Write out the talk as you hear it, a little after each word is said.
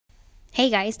Hey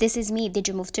guys, this is me, Did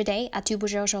You Move Today? As-tu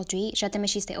bougé aujourd'hui? Je te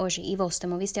mexiste hoje y vos te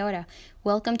moviste ahora.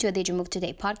 Welcome to a Did You Move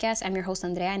Today podcast. I'm your host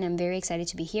Andrea and I'm very excited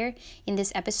to be here. In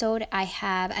this episode, I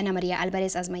have Ana Maria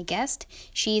Alvarez as my guest.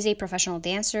 She is a professional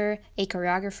dancer, a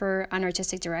choreographer, an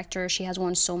artistic director. She has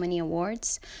won so many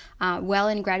awards. While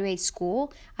in graduate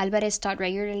school, Alvarez taught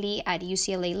regularly at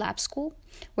UCLA Lab School,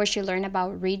 where she learned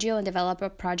about Regio and developed a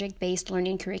project-based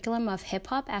learning curriculum of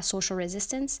hip-hop as social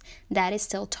resistance that is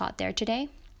still taught there today.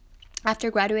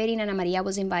 After graduating, Ana Maria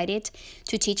was invited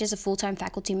to teach as a full-time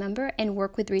faculty member and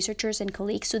work with researchers and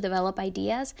colleagues to develop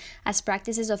ideas as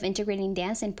practices of integrating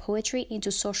dance and poetry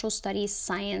into social studies,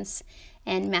 science,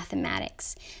 and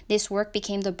mathematics. This work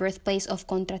became the birthplace of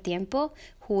Contratiempo,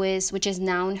 which is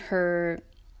now her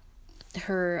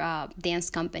dance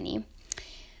company.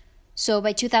 So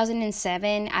by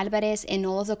 2007, Alvarez and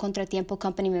all of the Contratiempo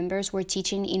company members were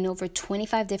teaching in over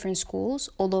 25 different schools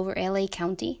all over LA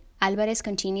County. Alvarez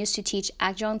continues to teach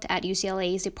adjunct at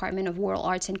UCLA's Department of World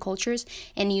Arts and Cultures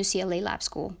and UCLA Lab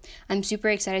School. I'm super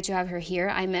excited to have her here.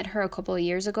 I met her a couple of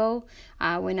years ago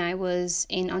when I was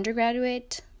in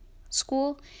undergraduate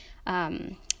school,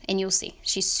 and you'll see.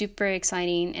 She's super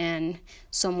exciting and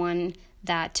someone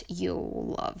that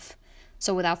you'll love.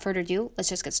 So without further ado, let's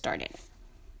just get started.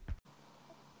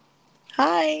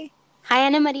 Hi. Hi,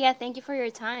 Ana Maria. Thank you for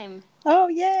your time. Oh,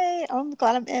 yay. I'm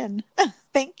glad I'm in.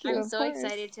 Thank you. I'm so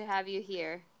excited to have you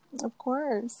here. Of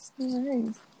course.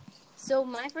 Nice. So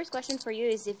my first question for you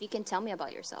is if you can tell me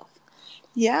about yourself.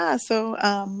 Yeah, so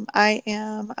I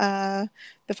am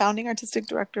the founding artistic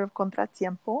director of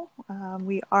Contratiempo.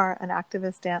 We are an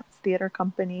activist dance theater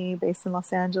company based in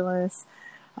Los Angeles.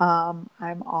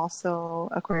 I'm also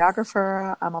a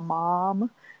choreographer. I'm a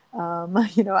mom.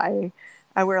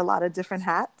 I wear a lot of different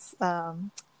hats.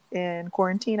 In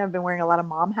quarantine, I've been wearing a lot of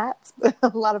mom hats. A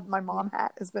lot of my mom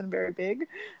hat has been very big.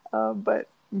 I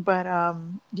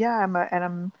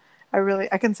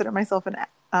consider myself an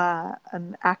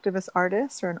activist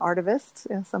artist or an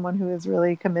artivist, someone who is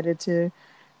really committed to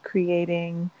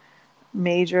creating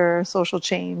major social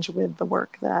change with the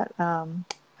work that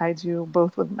I do,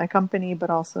 both with my company, but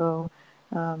also,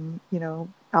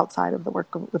 outside of the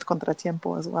work with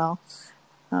Contratiempo as well.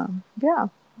 Yeah.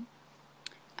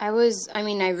 I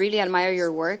really admire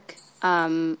your work.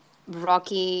 Raquel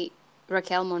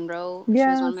Monroe, yes. She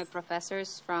was one of my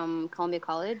professors from Columbia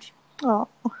College. Oh,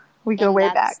 we go way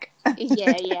back.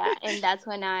 Yeah. And that's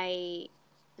when I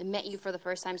met you for the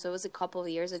first time. So it was a couple of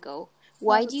years ago.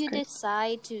 Why do you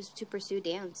decide to pursue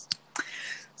dance?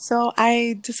 So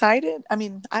I decided, I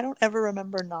don't ever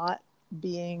remember not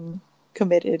being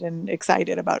committed and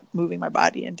excited about moving my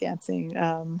body and dancing.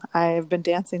 I've been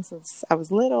dancing since I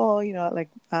was little,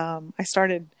 I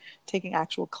started taking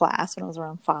actual class when I was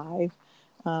around 5.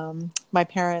 My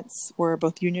parents were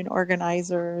both union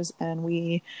organizers and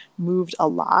we moved a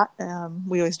lot.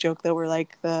 We always joke that we're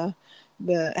like have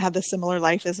the similar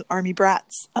life as army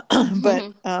brats,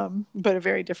 but a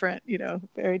very different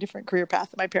career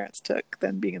path that my parents took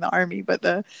than being in the army. But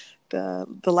the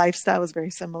lifestyle was very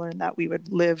similar in that we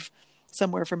would live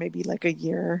somewhere for maybe like a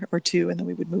year or 2 and then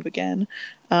we would move again.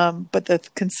 But the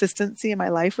consistency in my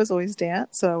life was always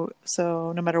dance. So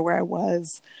no matter where I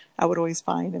was, I would always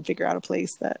find and figure out a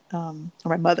place that, or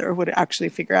my mother would actually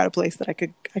figure out a place that I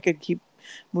could keep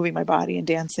moving my body and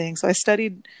dancing. So I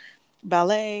studied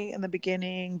ballet in the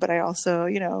beginning, but I also,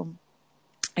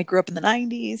 I grew up in the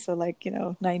 90s. So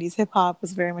 90s hip hop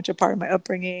was very much a part of my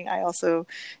upbringing. I also,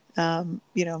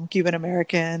 Cuban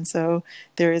American. So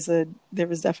there was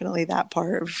definitely that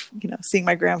part of, seeing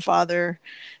my grandfather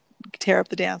tear up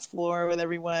the dance floor with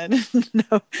everyone,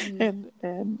 and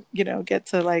get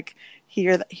to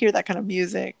hear that kind of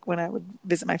music when I would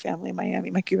visit my family in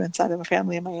Miami, my Cuban side of my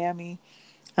family in Miami.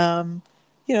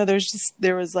 There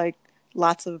was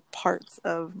lots of parts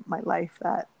of my life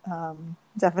that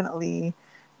definitely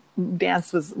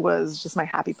dance was just my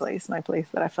happy place, my place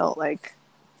that I felt like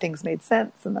things made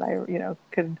sense and that I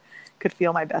could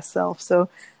feel my best self. So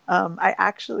I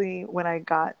actually, when I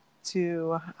got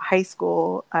to high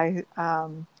school, I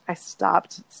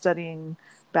stopped studying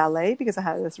ballet because I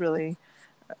had this really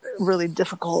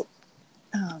difficult,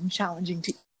 challenging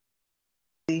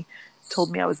teacher.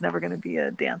 Told me I was never going to be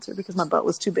a dancer because my butt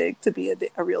was too big to be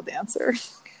a real dancer,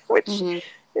 which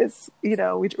is,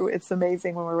 it's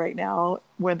amazing when we're right now,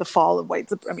 when the fall of white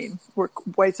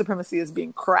supremacy is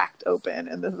being cracked open.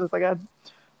 And this is like a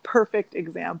perfect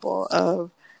example of,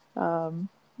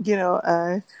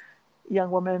 a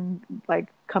young woman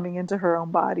coming into her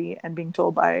own body and being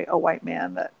told by a white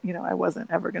man that, I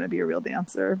wasn't ever going to be a real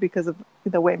dancer because of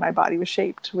the way my body was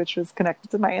shaped, which was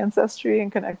connected to my ancestry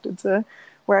and connected to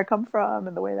where I come from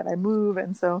and the way that I move.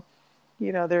 And so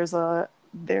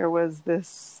there was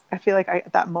this, I feel like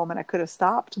at that moment I could have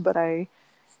stopped, but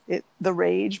the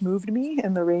rage moved me,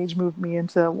 and the rage moved me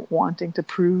into wanting to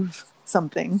prove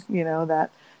something,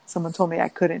 that someone told me I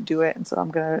couldn't do it. And so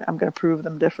I'm going to prove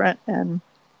them different. And,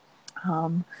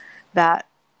 that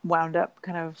wound up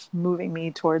kind of moving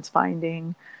me towards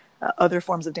finding other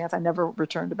forms of dance. I never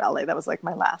returned to ballet. That was like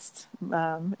my last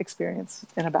experience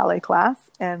in a ballet class.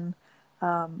 And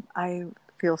I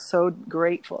feel so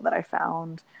grateful that I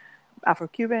found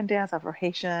Afro-Cuban dance,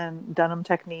 Afro-Haitian, Dunham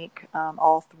technique,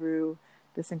 all through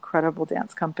this incredible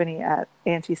dance company at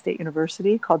A&T State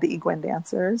University called the Iguen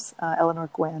Dancers. Eleanor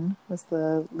Gwen was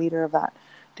the leader of that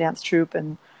dance troupe.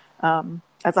 And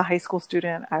as a high school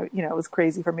student, it was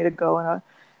crazy for me to go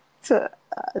to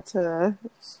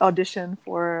audition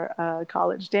for a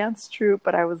college dance troupe,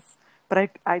 but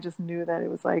I just knew that it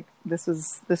was like this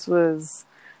was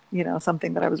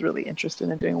something that I was really interested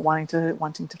in doing,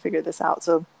 wanting to figure this out.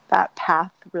 So that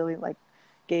path really like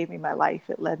gave me my life.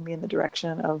 It led me in the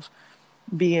direction of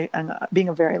being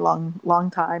a very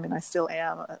long time, and I still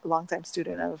am a long time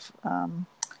student of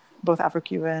both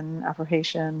Afro-Cuban,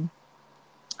 Afro-Haitian,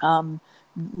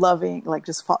 loving, like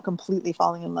just completely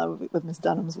falling in love with Miss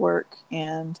Dunham's work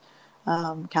and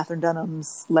Catherine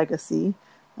Dunham's legacy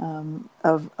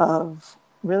of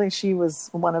really, she was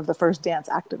one of the first dance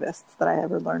activists that I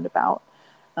ever learned about.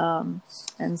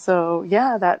 And so,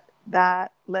 yeah,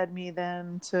 that led me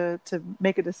then to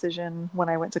make a decision when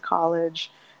I went to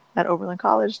college at Oberlin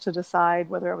College to decide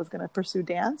whether I was going to pursue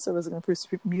dance or was going to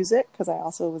pursue music, because I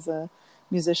also was a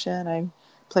musician. I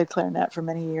played clarinet for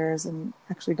many years and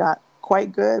actually got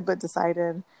quite good, but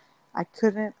decided I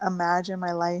couldn't imagine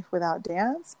my life without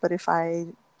dance. But if I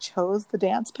chose the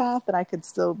dance path, then I could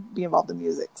still be involved in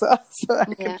music. So I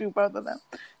could do both of them.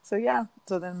 So yeah.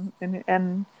 So then,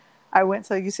 and I went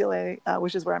to UCLA,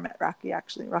 which is where I met Rocky,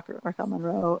 actually, Raquel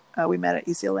Monroe. We met at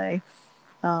UCLA,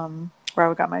 where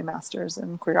I got my master's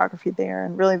in choreography there.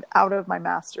 And really out of my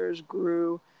master's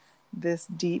grew this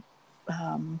deep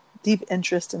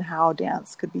interest in how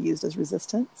dance could be used as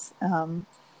resistance.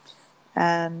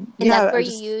 And yeah, that's where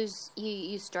you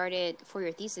started for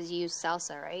your thesis. You used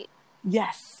salsa, right?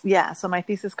 Yes. Yeah. So my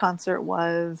thesis concert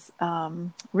was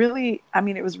really,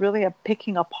 it was really a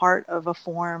picking apart of a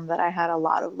form that I had a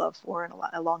lot of love for and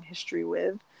a long history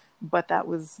with, but that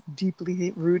was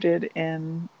deeply rooted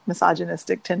in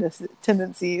misogynistic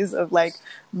tendencies of like,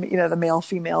 the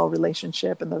male-female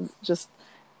relationship and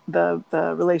the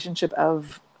relationship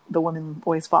of the women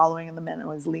always following and the men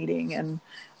always leading. And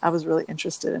I was really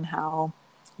interested in how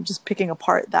just picking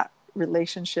apart that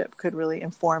relationship could really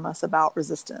inform us about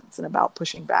resistance and about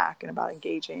pushing back and about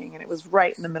engaging. And it was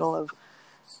right in the middle of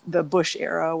the Bush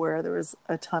era, where there was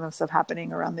a ton of stuff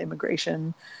happening around the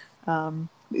immigration,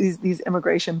 these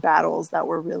immigration battles that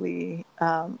were really,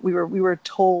 we were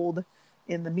told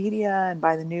in the media and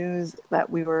by the news that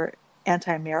we were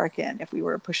anti-American if we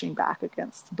were pushing back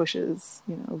against Bush's,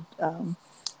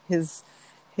 his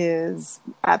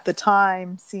at the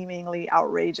time seemingly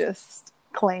outrageous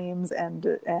claims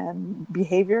and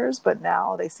behaviors, but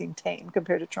now they seem tame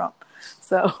compared to Trump.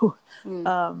 So,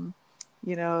 that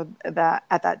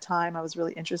at that time I was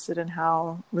really interested in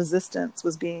how resistance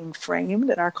was being framed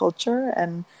in our culture,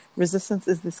 and resistance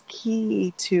is this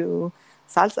key to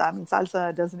salsa.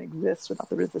 Salsa doesn't exist without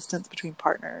the resistance between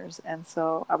partners. And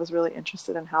so I was really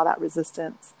interested in how that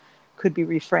resistance could be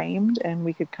reframed, and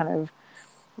we could kind of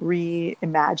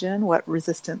reimagine what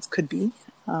resistance could be.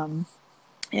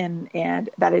 And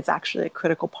that it's actually a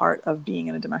critical part of being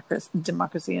in a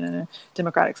democracy and in a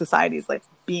democratic society, is like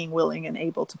being willing and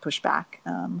able to push back,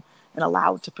 and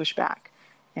allowed to push back.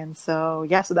 And so,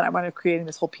 so then I wound up creating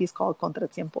this whole piece called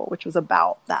Contratiempo, which was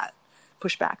about that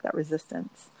pushback, that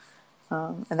resistance.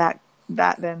 And that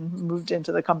then moved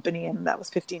into the company, and that was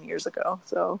 15 years ago.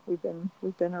 So we've been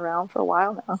around for a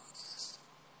while now.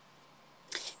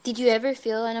 Did you ever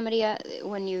feel, Ana Maria,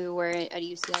 when you were at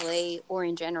UCLA or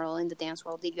in general in the dance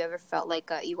world, did you ever felt like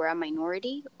you were a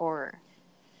minority or?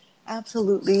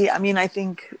 Absolutely. I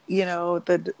think,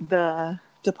 the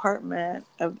department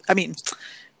of, I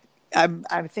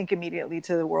think immediately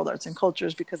to the World Arts and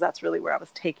Cultures, because that's really where I was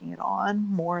taking it on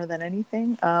more than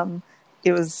anything.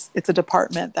 It's a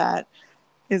department that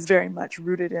is very much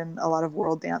rooted in a lot of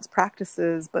world dance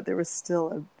practices, but there was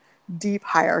still a deep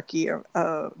hierarchy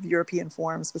of European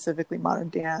forms, specifically modern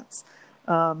dance,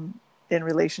 in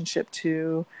relationship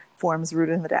to forms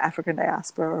rooted in the African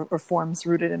diaspora or forms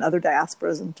rooted in other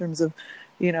diasporas, in terms of,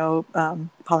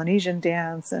 Polynesian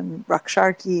dance and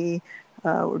Rakshaki,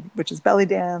 which is belly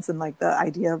dance, and like the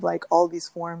idea of like all these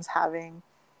forms having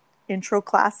intro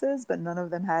classes, but none of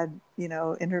them had,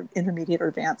 intermediate or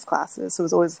advanced classes. So it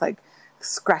was always like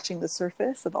scratching the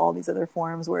surface of all these other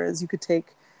forms, whereas you could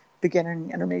take beginner,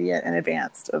 intermediate, and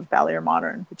advanced of ballet or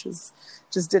modern, which is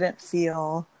just didn't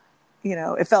feel,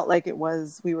 it felt like it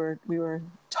was, we were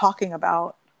talking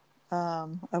about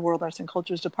a World Arts and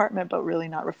Cultures department, but really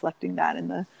not reflecting that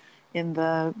in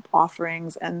the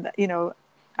offerings. And,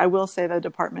 I will say the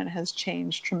department has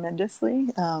changed tremendously,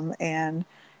 and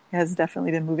has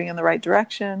definitely been moving in the right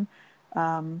direction.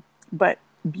 But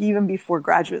even before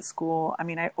graduate school, I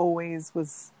mean, I always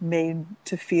was made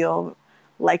to feel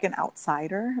like an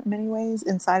outsider in many ways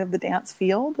inside of the dance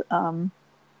field,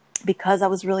 because I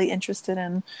was really interested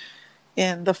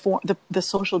in the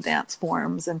social dance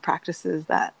forms and practices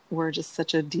that were just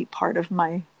such a deep part of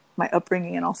my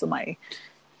upbringing, and also my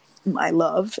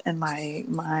love and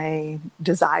my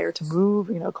desire to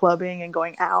move, clubbing and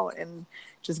going out and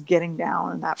just getting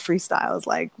down. And that freestyle is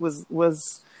like,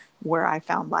 was where I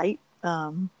found light,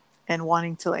 and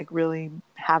wanting to like really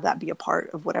have that be a part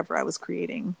of whatever I was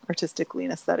creating artistically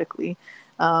and aesthetically.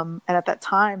 And at that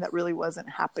time that really wasn't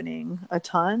happening a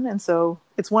ton. And so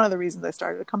it's one of the reasons I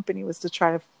started a company, was to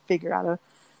try to figure out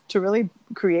to really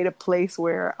create a place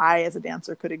where I, as a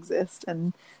dancer, could exist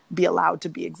and be allowed to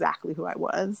be exactly who I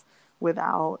was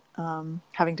without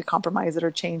having to compromise it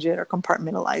or change it or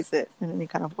compartmentalize it in any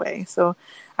kind of way. So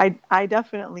I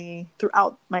definitely,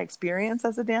 throughout my experience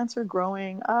as a dancer,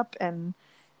 growing up and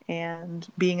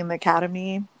being in the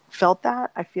academy, felt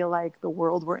that. I feel like the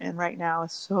world we're in right now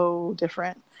is so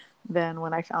different than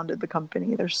when I founded the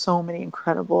company. There's so many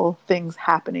incredible things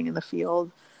happening in the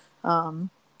field,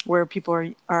 where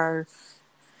people are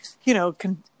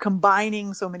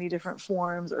combining so many different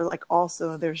forms, or like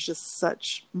also there's just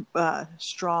such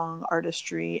strong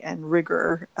artistry and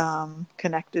rigor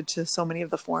connected to so many of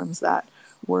the forms that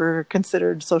were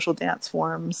considered social dance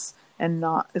forms and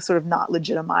not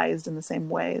legitimized in the same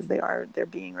way as they're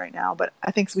being right now. But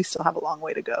I think we still have a long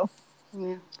way to go.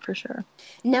 Yeah, for sure.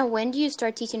 Now, when do you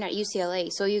start teaching at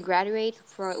UCLA? So you graduate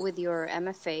with your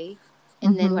MFA,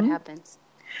 and then what happens?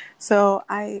 So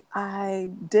I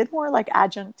did more like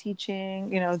adjunct teaching,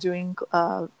 doing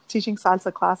teaching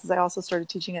salsa classes. I also started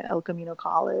teaching at El Camino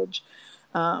College.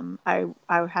 I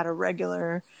had a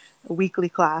regular weekly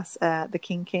class at the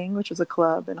King, which was a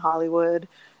club in Hollywood.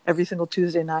 Every single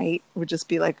Tuesday night would just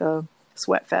be like a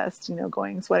sweat fest,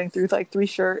 sweating through like 3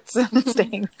 shirts and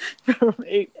staying from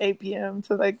 8 p.m.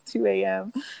 to like 2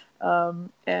 a.m.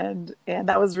 And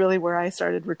that was really where I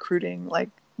started recruiting like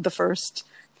the first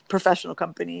professional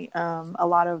company. A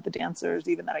lot of the dancers,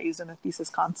 even that I used in a thesis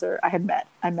concert, I met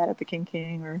at the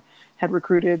King, or had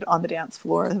recruited on the dance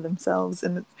floor themselves,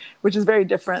 and which is very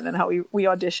different than how we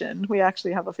audition. We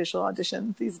actually have official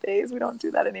auditions these days. We don't do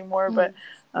that anymore.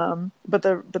 Mm-hmm. But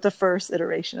the first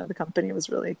iteration of the company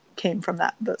came from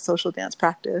the social dance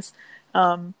practice.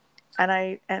 And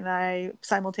I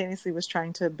simultaneously was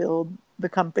trying to build the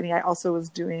company. I also was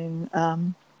doing,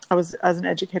 I was as an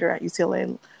educator at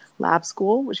UCLA Lab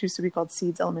School, which used to be called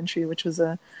Seeds Elementary, which was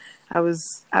I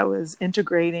was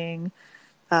integrating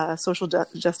social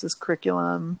justice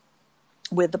curriculum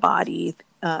with the body,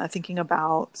 thinking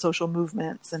about social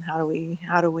movements and how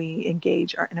do we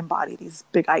engage and embody these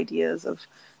big ideas of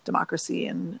democracy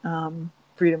and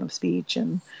freedom of speech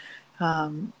and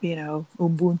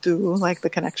Ubuntu, like the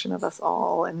connection of us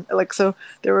all. And like, so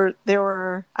there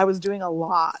were, I was doing a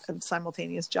lot of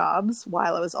simultaneous jobs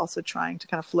while I was also trying to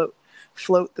kind of float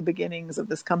the beginnings of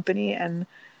this company. And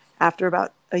after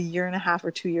about a year and a half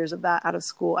or 2 years of that out of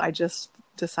school, I just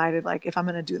decided, like, if I'm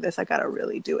going to do this, I got to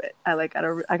really do it. I got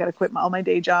to quit all my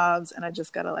day jobs, and I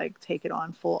just got to like take it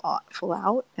on full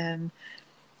out. And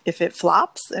if it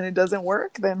flops and it doesn't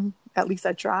work, then at least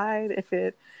I tried. If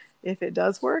it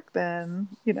does work, then,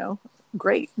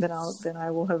 great. Then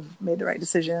I will have made the right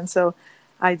decision. So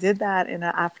I did that. And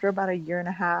after about a year and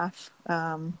a half,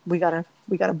 we got a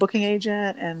booking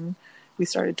agent, and we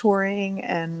started touring,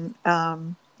 and,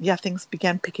 things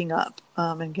began picking up,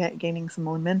 and gaining some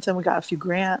momentum. We got a few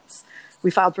grants.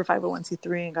 We filed for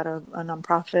 501c3 and got a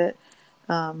nonprofit,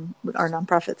 our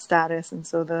nonprofit status. And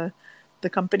so the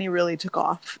company really took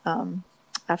off,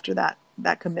 after that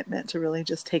commitment to really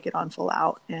just take it on full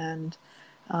out. And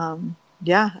I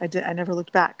never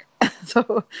looked back.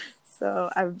 So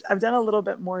I've done a little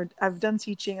bit more. I've done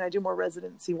teaching, and I do more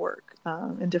residency work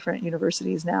in different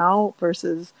universities now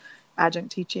versus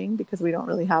adjunct teaching, because I don't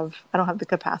have the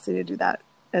capacity to do that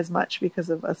as much because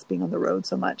of us being on the road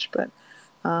so much. But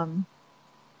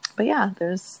yeah,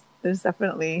 there's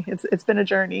definitely, it's been a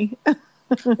journey.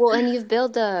 Well, and you've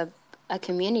built a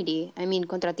community. I mean,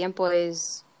 Contratiempo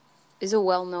is is a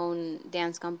well-known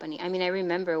dance company. I mean, I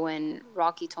remember when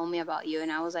Rocky told me about you,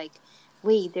 and I was like,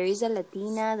 wait, there is a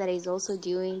Latina that is also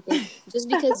doing this. Just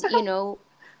because,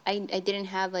 I didn't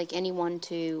have like anyone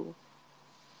to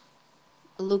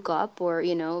look up, or,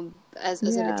 as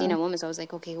a Yeah. Latina woman. So I was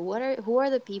like, okay, who are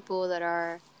the people that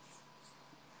are,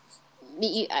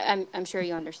 I'm sure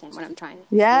you understand what I'm trying to say.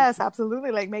 Yes,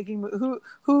 absolutely. Like making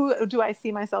who do I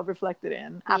see myself reflected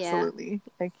in? Yeah. Absolutely.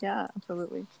 Like, yeah,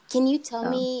 absolutely. Can you tell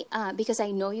Um, me, because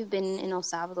I know you've been in El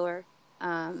Salvador.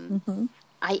 mhm.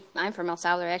 I'm from El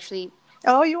Salvador. Actually,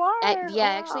 Oh, you are? yeah, Oh,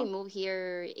 I actually wow. moved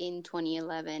here in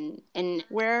 2011, and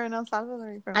Where in El Salvador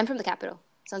are you from? I'm from the capital,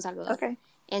 San Salvador. Okay.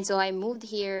 And so I moved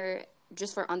here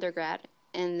just for undergrad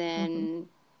and Hmm. then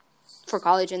for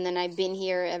college, and then I've been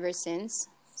here ever since.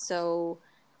 So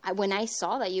when I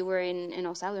saw that you were in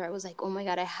El Salvador, I was like, oh my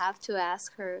God, I have to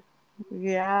ask her.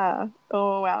 Yeah.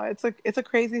 Oh, wow. It's a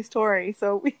crazy story.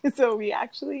 So we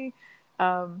actually,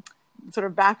 um, sort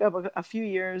of back up a few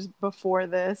years before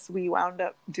this, we wound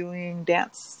up doing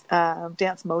Dance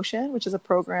Motion, which is a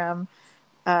program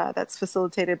that's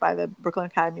facilitated by the Brooklyn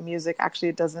Academy of Music. Actually,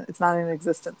 it's not in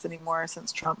existence anymore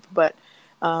since Trump, but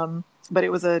it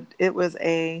was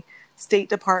a State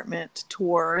Department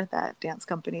tour that dance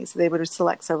companies, so they would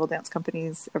select several dance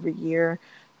companies every year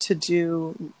to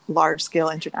do large scale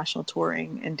international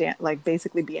touring and like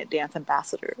basically be dance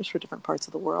ambassadors for different parts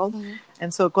of the world. Mm-hmm.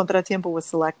 And so Contratiempo was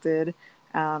selected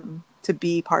to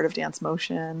be part of Dance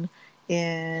Motion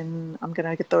I'm going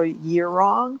to get the year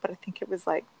wrong, but I think it was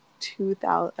like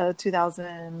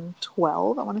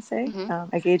 2012, I want to say.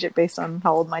 Mm-hmm. I gauge it based on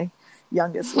how old my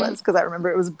youngest was, because I remember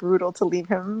it was brutal to leave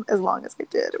him as long as I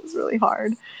did. It was really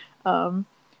hard. Um,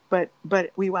 but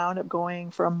we wound up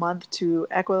going for a month to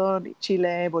Ecuador,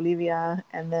 Chile, Bolivia,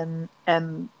 and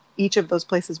each of those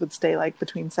places would stay like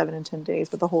between 7 and 10 days,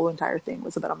 but the whole entire thing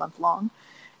was about a month long.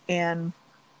 And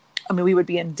I mean, we would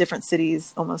be in different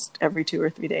cities almost every 2 or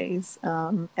 3 days,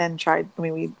 and tried. I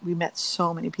mean, we met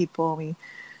so many people. We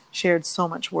shared so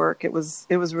much work. It was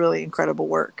really incredible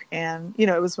work. And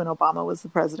it was when Obama was the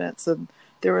president, so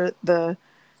there were the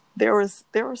there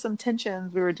were some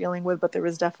tensions we were dealing with, but there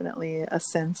was definitely a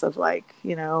sense of like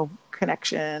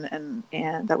connection,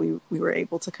 and that we were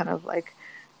able to kind of like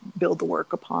build the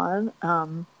work upon.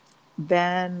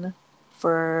 Then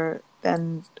for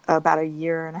then about a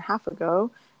year and a half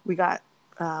ago, we got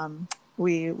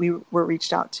we were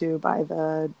reached out to by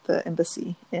the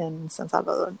embassy in San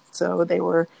Salvador. So they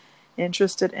were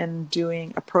interested in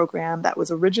doing a program that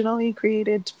was originally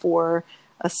created for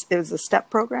it was a STEP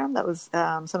program that was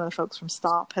some of the folks from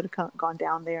STOP had gone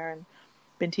down there and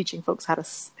been teaching folks how to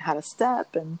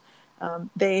step, and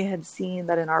they had seen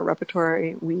that in our repertoire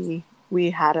we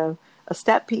had a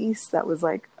step piece that was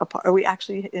like a part. We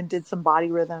actually did some body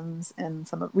rhythms, and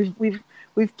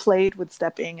we've played with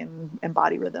stepping and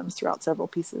body rhythms throughout several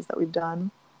pieces that we've done.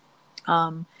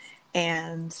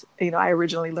 And I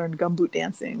originally learned gumboot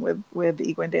dancing with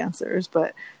the Iguan dancers,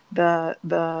 but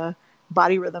the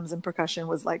body rhythms and percussion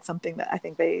was like something that I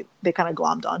think they kind of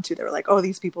glommed onto. They were like, oh,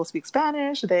 these people speak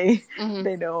Spanish. They Mm-hmm.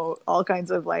 they know all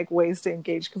kinds of like ways to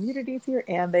engage communities here,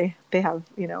 and they have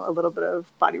a little bit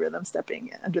of body rhythm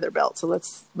stepping under their belt. So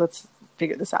let's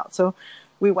figure this out. So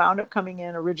we wound up coming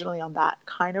in originally on that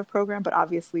kind of program, but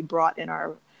obviously brought in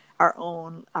our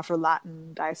own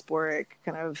Afro-Latin diasporic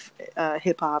kind of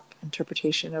hip hop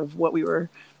interpretation of what we were,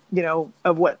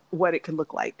 of what it could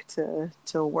look like to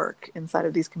work inside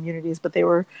of these communities. But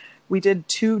we did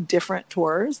two different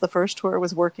tours. The first tour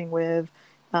was working with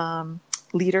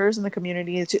leaders in the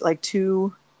community, like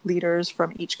two leaders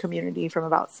from each community from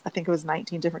about, I think it was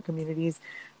 19 different communities,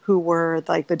 who were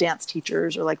like the dance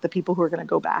teachers or like the people who are going to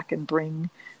go back and bring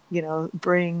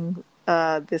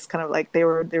this kind of like they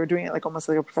were doing it like almost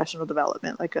like a professional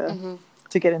development, like Mm-hmm.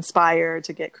 to get inspired,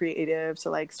 to get creative, to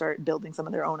like start building some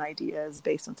of their own ideas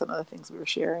based on some of the things we were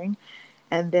sharing.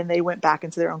 And then they went back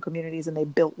into their own communities and they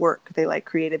built work. They like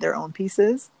created their own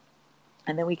pieces.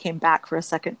 And then we came back for a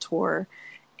second tour,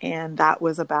 and that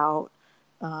was about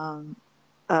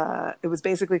it was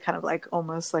basically kind of like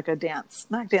almost like a dance,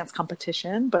 not dance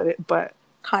competition, but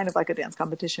kind of like a dance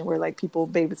competition where like people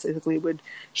basically would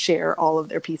share all of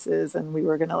their pieces, and we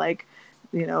were going to like,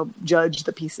 judge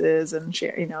the pieces and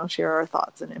share our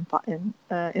thoughts and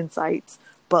insights.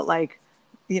 But like,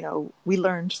 we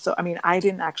learned. So, I mean, I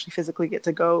didn't actually physically get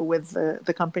to go with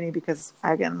the company because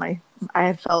again, I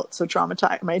had felt so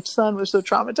traumatized. My son was so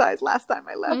traumatized last time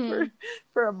I left Mm-hmm.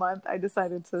 for a month. I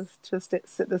decided to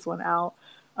sit this one out.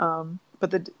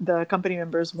 But the company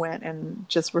members went and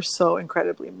just were so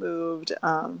incredibly moved.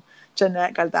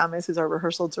 Jeanette Galdames, who's our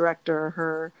rehearsal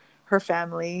director, her her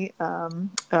family,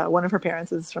 one of her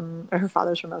parents is her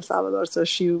father's from El Salvador, so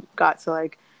she got to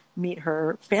like meet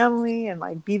her family and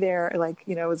like be there, like,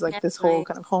 you know, it was like this That's whole nice.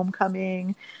 kind of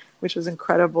homecoming, which was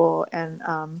incredible. And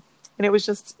it was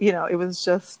just, you know, it was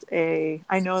just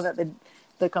I know that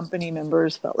the company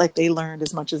members felt like they learned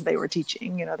as much as they were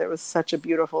teaching. You know, there was such a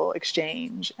beautiful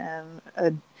exchange and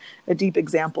a deep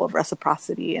example of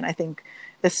reciprocity. And I think,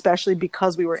 especially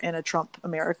because we were in a Trump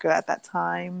America at that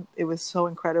time, it was so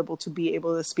incredible to be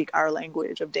able to speak our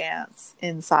language of dance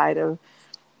inside of,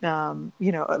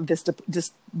 you know, of this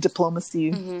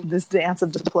diplomacy, Mm-hmm. this dance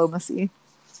of diplomacy,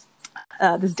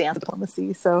 this dance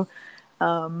diplomacy. So,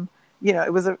 you know,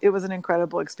 it was an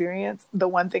incredible experience. The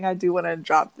one thing I do want to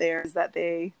drop there is that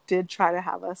they did try to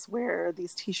have us wear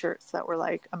these T-shirts that were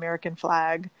like American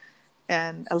flag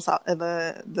and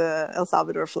the El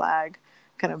Salvador flag,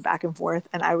 kind of back and forth.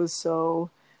 And I was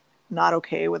so not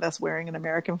okay with us wearing an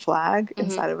American flag Mm-hmm.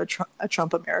 inside of a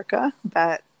Trump America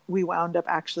that we wound up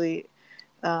actually.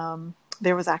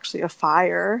 There was actually a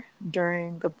fire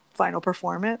during the final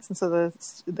performance, and so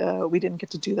the we didn't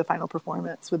get to do the final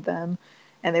performance with them,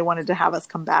 and they wanted to have us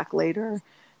come back later,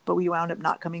 but we wound up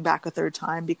not coming back a third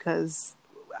time because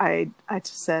I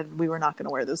just said we were not going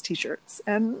to wear those T-shirts,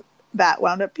 and that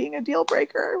wound up being a deal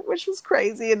breaker, which was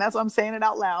crazy. And that's why I'm saying it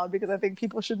out loud, because I think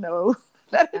people should know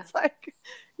that Yeah. it's like,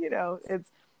 you know, it's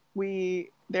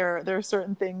there are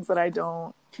certain things that I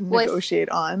don't Well, negotiate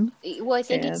on. I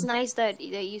think it's And nice that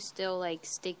you still like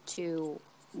stick to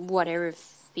whatever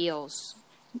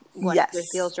yes,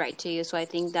 feels right to you. So I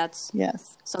think that's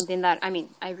yes. something that, I mean,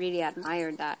 I really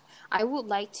admire that. I would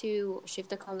like to shift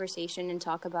the conversation and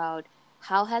talk about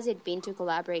how has it been to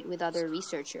collaborate with other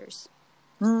researchers?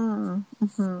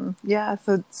 Yeah,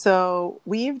 so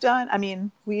we've done, I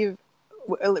mean, we've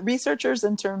researchers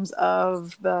in terms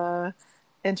of,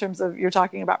 you're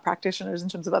talking about practitioners in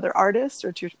terms of other artists,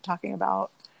 or you're talking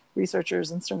about researchers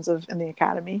in terms of in the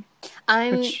academy,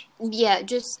 I'm, which yeah,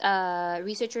 just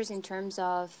researchers in terms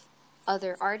of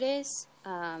other artists,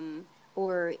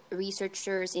 or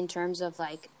researchers in terms of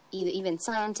like even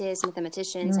scientists,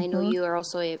 mathematicians. I know you are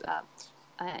also uh,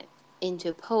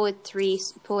 into poetry.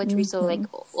 So like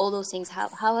all those things.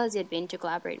 How has it been to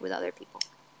collaborate with other people?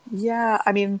 yeah,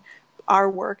 I mean, our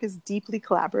work is deeply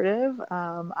collaborative.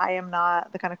 I am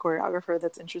not the kind of choreographer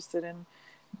that's interested in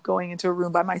going into a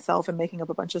room by myself and making up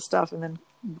a bunch of stuff and then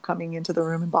coming into the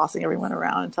room and bossing everyone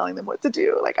around and telling them what to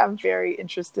do. Like, I'm very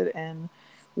interested in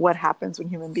what happens when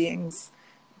human beings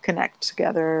connect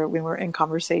together, when we're in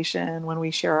conversation, when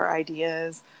we share our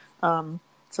ideas.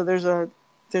 So there's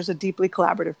a deeply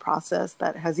collaborative process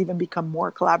that has even become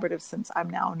more collaborative since I'm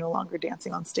now no longer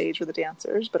dancing on stage with the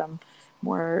dancers, but I'm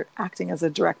more acting as a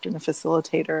director and a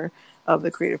facilitator of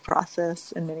the creative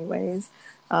process in many ways.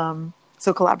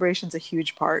 So collaboration is a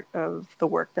huge part of the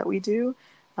work that we do.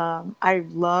 I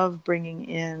love bringing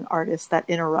in artists that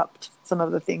interrupt some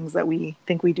of the things that we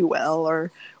think we do well,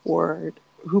 or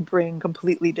who bring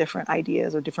completely different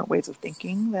ideas or different ways of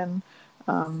thinking than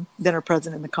are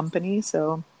present in the company.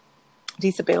 So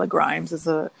Disabella Grimes is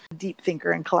a deep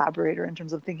thinker and collaborator in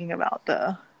terms of thinking about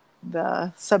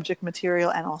the subject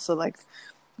material and also like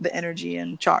the energy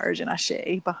and charge and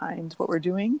ashe behind what we're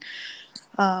doing.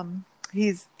 I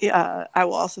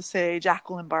will also say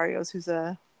Jacqueline Barrios,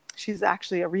 she's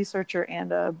actually a researcher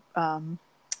and a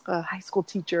high school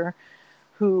teacher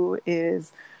who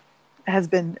has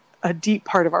been a deep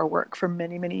part of our work for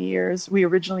many, many years. We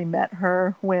originally met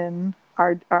her when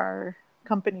our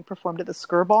company performed at the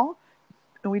Skirball,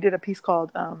 and we did a piece called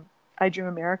I Dream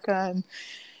America, and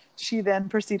she then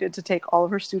proceeded to take all of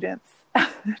her students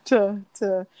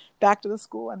to back to the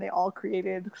school, and they all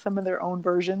created some of their own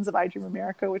versions of I Dream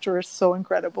America, which were so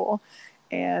incredible.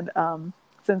 And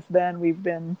since then, we've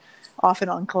been off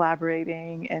and on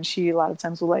collaborating, and she a lot of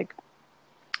times will like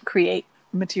create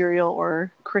material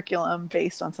or curriculum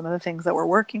based on some of the things that we're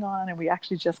working on. And we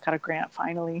actually just got a grant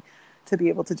finally to be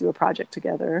able to do a project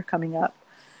together coming up.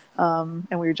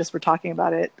 And we were talking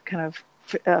about it, kind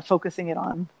of focusing it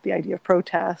on the idea of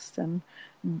protest and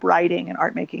writing and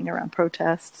art making around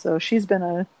protest. So she's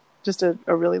been just a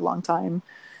really long time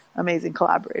amazing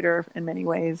collaborator in many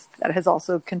ways that has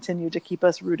also continued to keep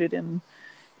us rooted in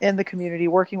the community,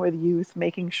 working with youth,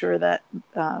 making sure that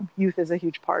youth is a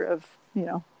huge part of, you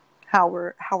know, how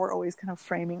we're always kind of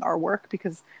framing our work,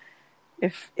 because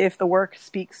if the work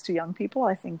speaks to young people,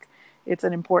 I think it's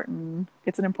an important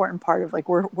part of, like,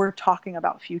 we're talking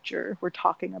about future. We're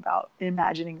talking about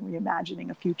reimagining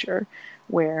a future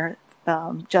where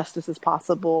justice is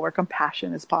possible, where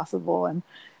compassion is possible. And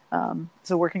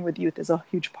so working with youth is a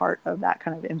huge part of that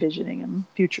kind of envisioning and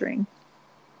futuring.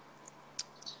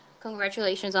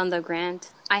 Congratulations on the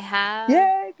grant.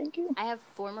 Yay, thank you. I have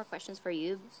four more questions for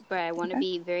you, but I want to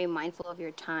be very mindful of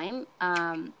your time.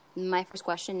 My first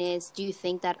question is, do you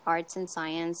think that arts and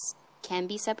science can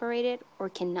be separated or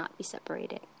cannot be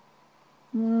separated?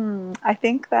 I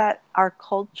think that our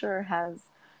culture has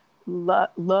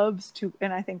loves to,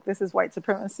 and I think this is white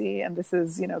supremacy and this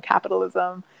is,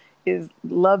 capitalism, is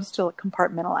loves to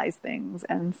compartmentalize things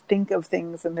and think of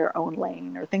things in their own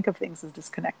lane or think of things as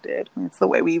disconnected. I mean, it's the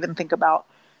way we even think about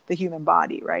the human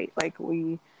body, right? Like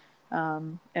in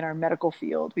our medical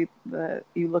field, you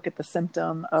look at the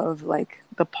symptom of like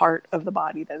the part of the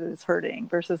body that is hurting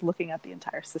versus looking at the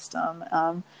entire system.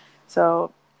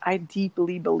 So I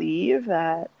deeply believe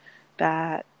that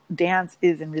dance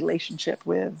is in relationship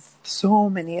with so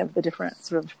many of the different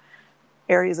sort of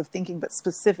areas of thinking, but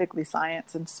specifically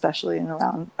science, and especially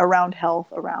around health,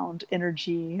 around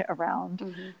energy,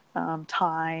 around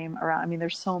time, around. I mean,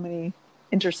 there's so many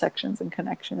intersections and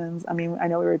connections. I mean, I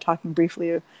know we were talking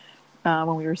briefly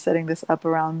when we were setting this up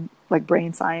around like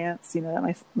brain science.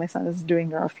 That my son is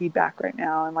doing neurofeedback right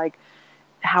now, and like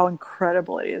how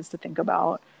incredible it is to think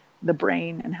about the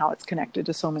brain and how it's connected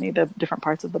to so many of the different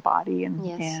parts of the body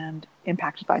and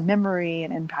impacted by memory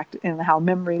and impacted and how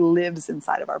memory lives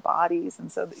inside of our bodies.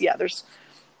 And so,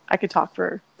 I could talk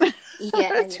for 2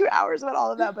 hours about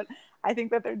all of that, but I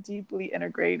think that they're deeply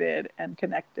integrated and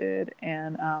connected.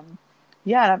 And,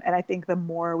 and I think the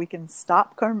more we can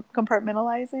stop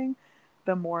compartmentalizing,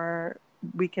 the more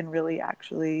we can really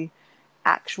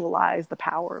actualize the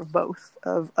power of both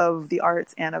of the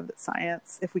arts and of the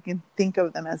science, if we can think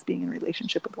of them as being in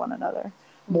relationship with one another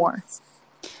more.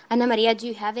 Ana Maria, do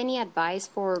you have any advice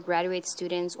for graduate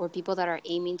students or people that are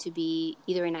aiming to be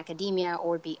either in academia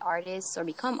or be artists or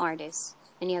become artists?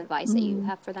 Any advice that you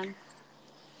have for them?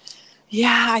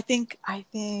 Yeah, I think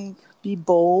be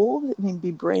bold. I mean,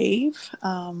 be brave.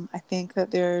 I think that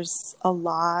there's a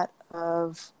lot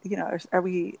of,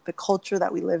 the culture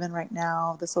that we live in right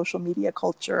now, the social media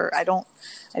culture. I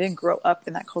didn't grow up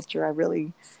in that culture.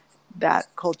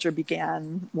 That culture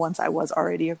began once I was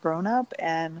already a grown up.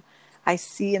 And I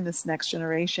see in this next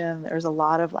generation, there's a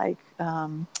lot of like,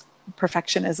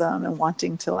 perfectionism and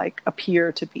wanting to like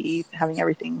appear to be having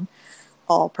everything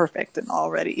all perfect and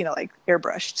already, like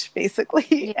airbrushed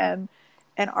basically. Yeah.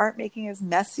 And art making is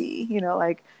messy,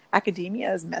 like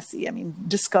academia is messy. I mean,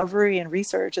 discovery and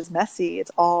research is messy.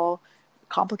 It's all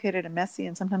complicated and messy.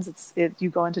 And sometimes you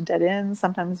go into dead ends.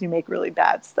 Sometimes you make really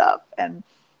bad stuff. And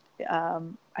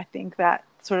I think that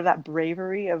sort of that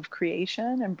bravery of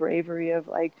creation and bravery of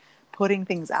like putting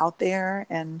things out there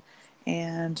and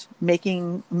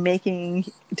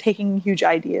taking huge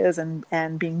ideas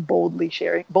and being boldly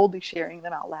sharing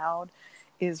them out loud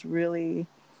is really,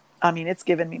 I mean, it's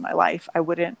given me my life. I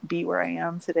wouldn't be where I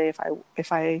am today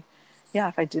if I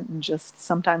didn't just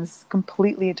sometimes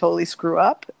completely, totally screw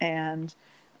up. And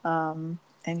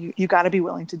you got to be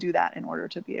willing to do that in order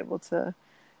to be able to,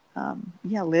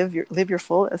 live your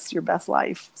fullest, your best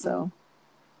life. So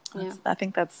I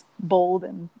think that's bold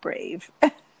and brave.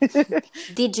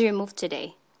 Did you move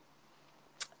today?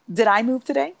 Did I move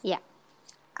today? Yeah.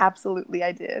 Absolutely,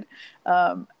 I did.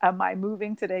 My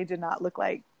moving today did not look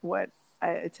like what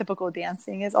a typical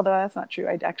dancing is, although that's not true.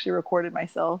 I actually recorded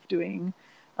myself doing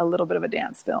a little bit of a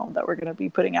dance film that we're going to be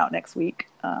putting out next week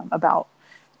about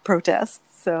protests.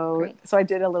 So I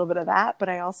did a little bit of that, but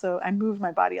I moved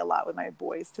my body a lot with my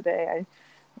boys today.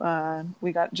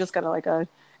 We got a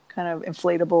kind of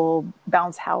inflatable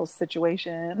bounce house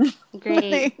situation.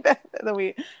 Great.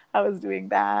 I was doing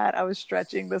that. I was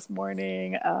stretching this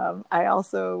morning. I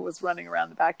also was running around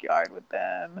the backyard with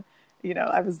them.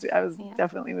 I was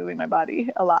definitely moving my body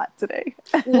a lot today.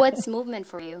 What's movement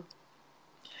for you?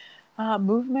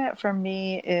 Movement for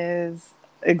me is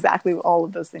exactly all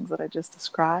of those things that I just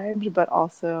described, but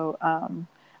also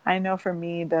I know for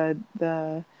me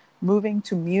the moving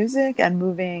to music and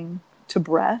moving to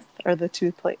breath are the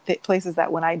two places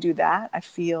that when I do that, I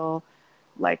feel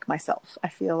like myself. I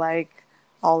feel like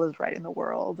all is right in the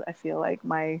world. I feel like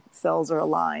my cells are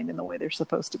aligned in the way they're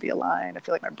supposed to be aligned. I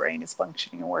feel like my brain is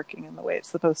functioning and working in the way it's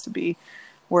supposed to be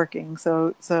working.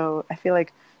 So I feel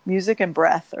like music and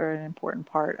breath are an important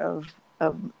part of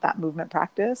that movement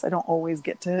practice. I don't always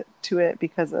get to it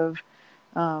because of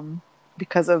the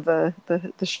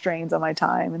strains on my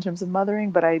time in terms of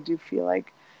mothering, but I do feel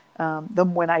like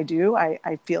when I do,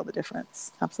 I feel the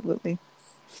difference. Absolutely.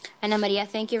 Ana Maria,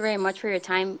 thank you very much for your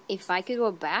time. If I could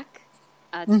go back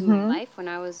to my life when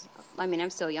I'm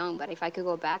still young, but if I could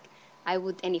go back, I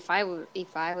would. And if I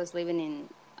was living in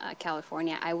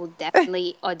California, I would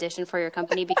definitely audition for your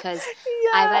company because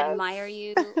I admire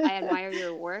you. I admire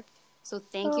your work. So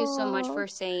thank you so much Oh, for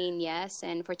saying yes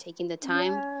and for taking the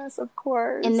time. yes, of And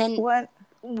course. then What?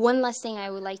 one last thing I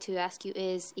would like to ask you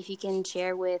is if you can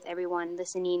share with everyone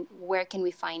listening, where can we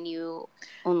find you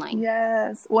online?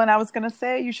 Yes. When I was going to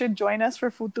say you should join us for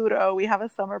Futuro. We have a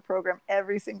summer program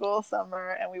every single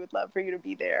summer, and we would love for you to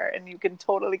be there. And you can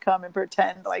totally come and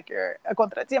pretend like you're a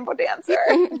contratiempo dancer,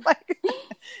 like,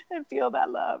 and feel that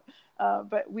love.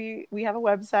 But we have a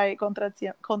website,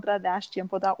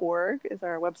 contra-tiempo.org is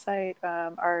our website.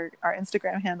 Our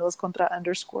Instagram handle is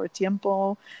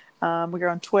contra_tiempo. We're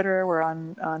on Twitter. We're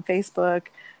on Facebook.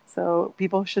 So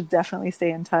people should definitely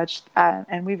stay in touch.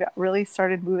 And we've really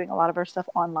started moving a lot of our stuff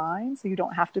online. So you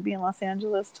don't have to be in Los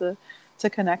Angeles to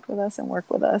connect with us and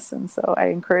work with us. And so I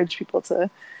encourage people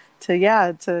to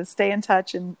stay in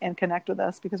touch and connect with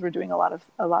us, because we're doing a lot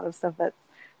of stuff that's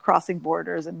crossing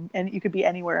borders, and you could be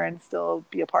anywhere and still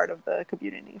be a part of the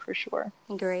community for sure.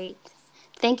 Great.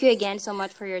 Thank you again so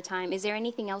much for your time. Is there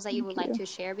anything else that you would Thank like you.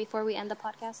 to share before we end the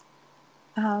podcast?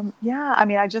 Yeah, I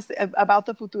mean, I just about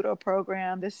the Futuro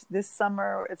program this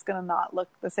summer, it's going to not look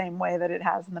the same way that it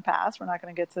has in the past. We're not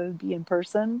going to get to be in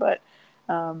person, but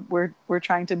we're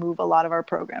trying to move a lot of our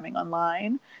programming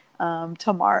online.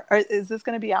 Tomorrow, is this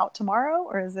going to be out tomorrow,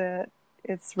 or is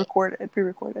it's recorded,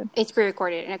 pre-recorded? It's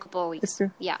pre-recorded in a couple of It's weeks.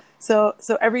 true. Yeah. So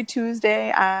every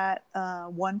Tuesday at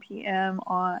 1 p.m.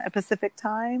 on Pacific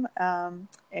time, and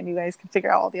you guys can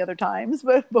figure out all the other times,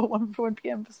 but 1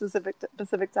 p.m.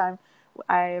 Pacific time,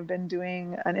 I have been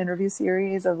doing an interview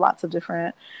series of lots of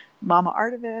different mama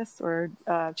artists or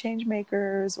change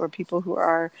makers or people who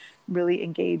are really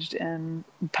engaged in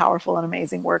powerful and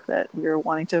amazing work that we're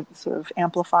wanting to sort of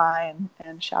amplify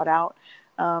and shout out.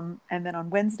 And then on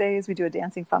Wednesdays, we do a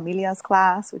Dancing Familias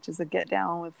class, which is a get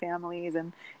down with families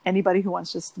and anybody who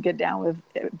wants just to get down with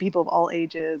people of all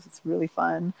ages. It's really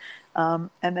fun. And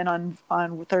then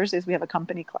on Thursdays, we have a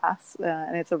company class,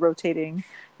 and it's a rotating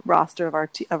roster of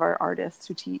our artists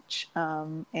who teach.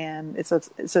 And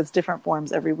it's different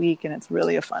forms every week, and it's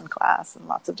really a fun class and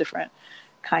lots of different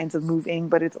kinds of moving,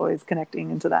 but it's always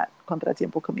connecting into that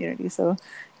Contratiempo community. So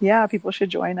yeah, people should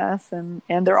join us, and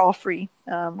they're all free.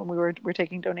 When we're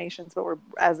taking donations, but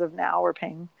as of now we're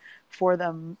paying for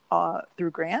them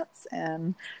through grants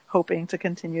and hoping to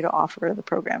continue to offer the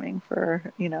programming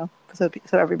for so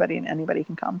everybody and anybody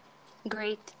can come.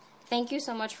 Great. Thank you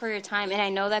so much for your time. And I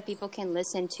know that people can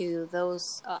listen to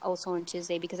those also on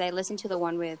Tuesday, because I listened to the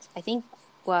one with, I think,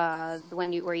 where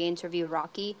you interview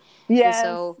Rocky. And Yes,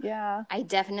 so yeah. I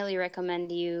definitely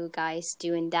recommend you guys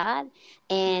doing that.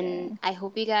 And Yeah. I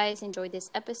hope you guys enjoyed this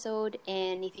episode.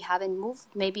 And if you haven't moved,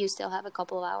 maybe you still have a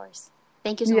couple of hours.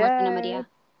 Thank you so much, Ana Yes. Maria.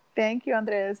 Thank you,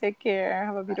 Andres. Take care.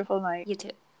 Have a Bye. beautiful night. You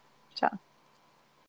too. Ciao.